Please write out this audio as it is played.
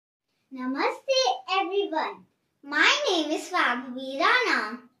Namaste everyone. My name is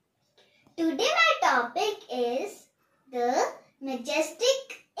Vidyalaya. Today my topic is the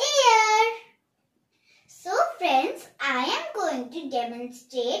majestic air. So friends, I am going to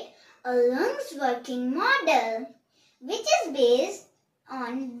demonstrate a lungs working model which is based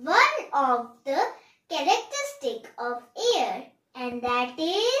on one of the characteristics of air, and that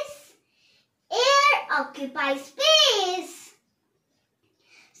is air occupies space.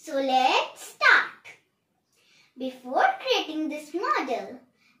 So let's start. Before creating this model,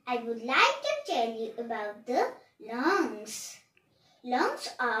 I would like to tell you about the lungs. Lungs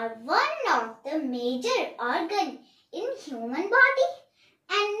are one of the major organs in human body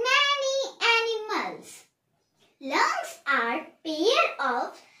and many animals. Lungs are pair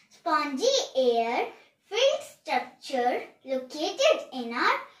of spongy air-filled structure located in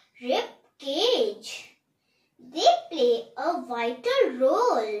our rib cage. They play a vital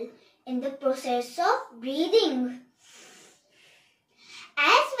role in the process of breathing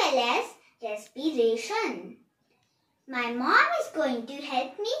as well as respiration. My mom is going to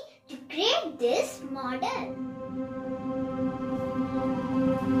help me to create this model.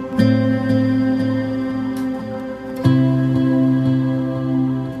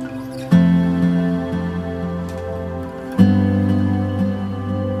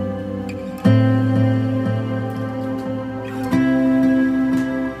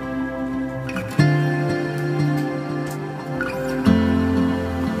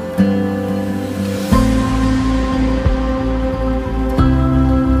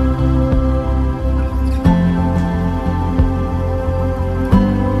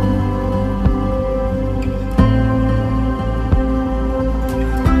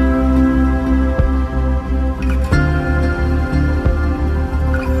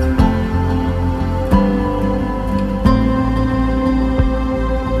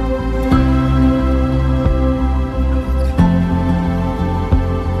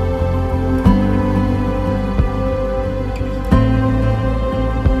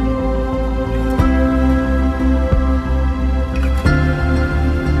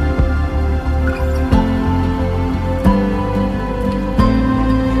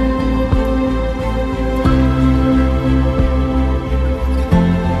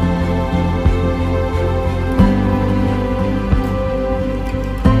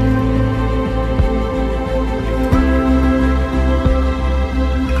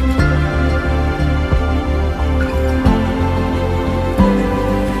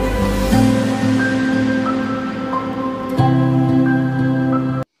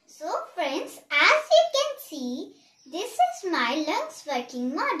 This is my lungs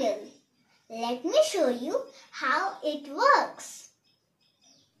working model. Let me show you how it works.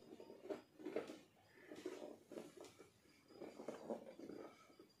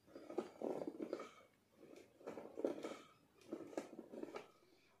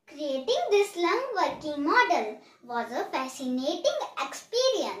 Creating this lung working model was a fascinating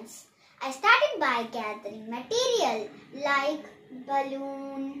experience. I started by gathering material like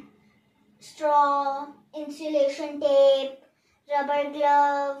balloon, straw, insulation tape, rubber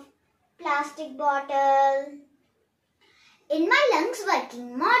glove, plastic bottle. In my lungs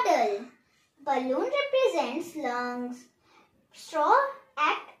working model, balloon represents lungs, straw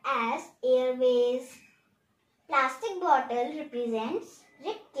act as airways, plastic bottle represents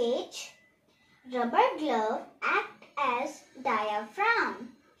rib cage, rubber glove act as diaphragm.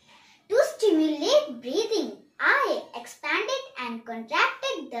 To stimulate breathing, I expanded and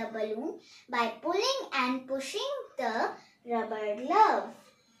contracted the balloon by pulling and pushing the rubber glove.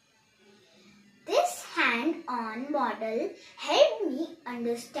 This hand-on model helped me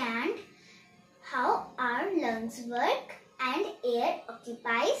understand how our lungs work and air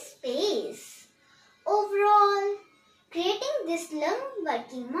occupies space. Overall, creating this lung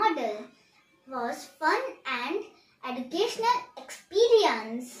working model was fun and educational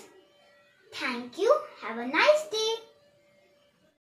experience. Thank you. Have a nice day.